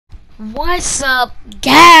What's up,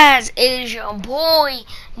 guys? It is your boy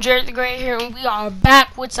DR8KE here, and we are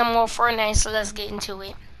back with some more Fortnite. So let's get into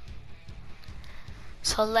it.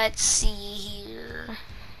 So let's see here.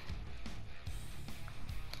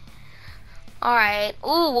 All right.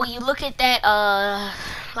 Ooh, will you look at that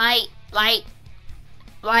light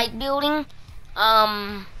building?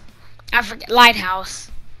 I forget, lighthouse.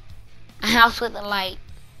 A house with a light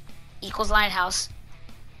equals lighthouse.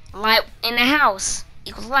 Light in the house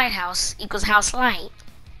equals lighthouse equals house light.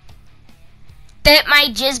 That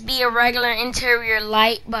might just be a regular interior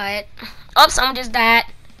light, but oh, someone just died.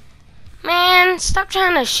 Man, stop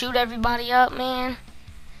trying to shoot everybody up, man.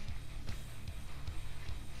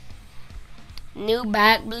 New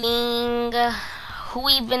back bling. Who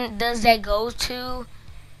even does that go to?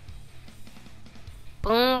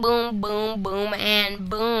 Boom, boom, boom, boom, and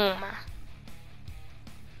boom.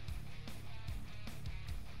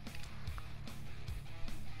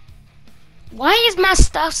 Why is my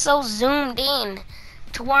stuff so zoomed in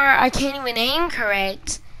to where I can't even aim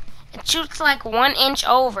correct? It shoots like 1 inch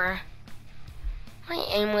over. My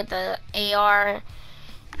aim with the AR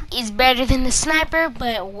is better than the sniper,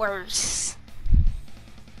 but worse.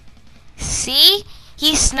 See?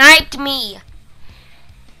 He sniped me.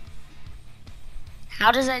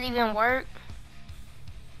 How does that even work?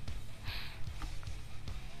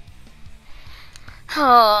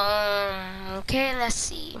 Okay, let's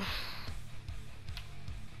see.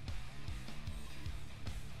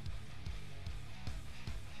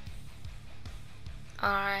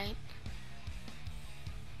 Alright.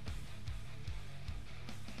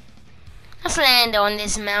 Let's land on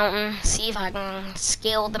this mountain. See if I can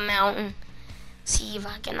scale the mountain. See if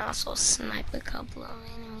I can also snipe a couple of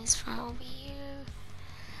enemies from over here.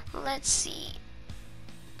 Let's see.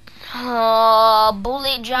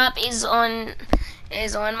 Bullet drop is on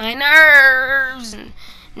my nerves.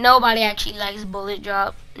 Nobody actually likes bullet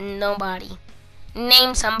drop. Nobody.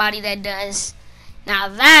 Name somebody that does. Now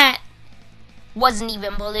that wasn't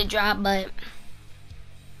even bullet drop, but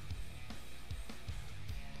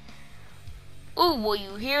ooh, will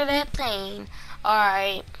you hear that plane?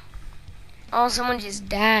 Alright. Oh, someone just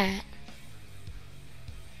died.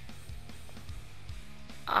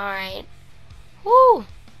 Alright. Woo!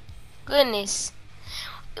 Goodness.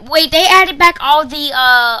 Wait, they added back all the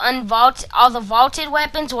vaulted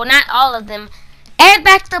weapons? Well, not all of them. Add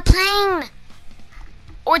back the plane!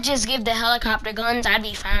 Or just give the helicopter guns. I'd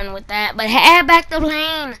be fine with that. But add back the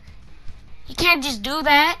plane. You can't just do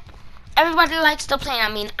that. Everybody likes the plane.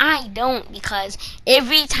 I mean, I don't, because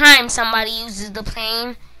every time somebody uses the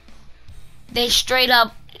plane, they straight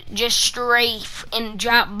up just strafe and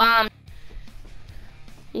drop bombs.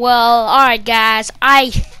 Well, alright guys,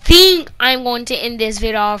 I think I'm going to end this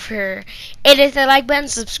video off here. Hit the like button,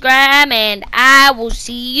 subscribe, and I will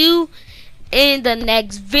see you in the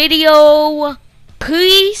next video.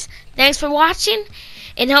 Peace. Thanks for watching,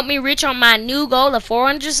 and help me reach on my new goal of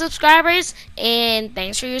 400 subscribers, and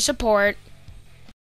thanks for your support.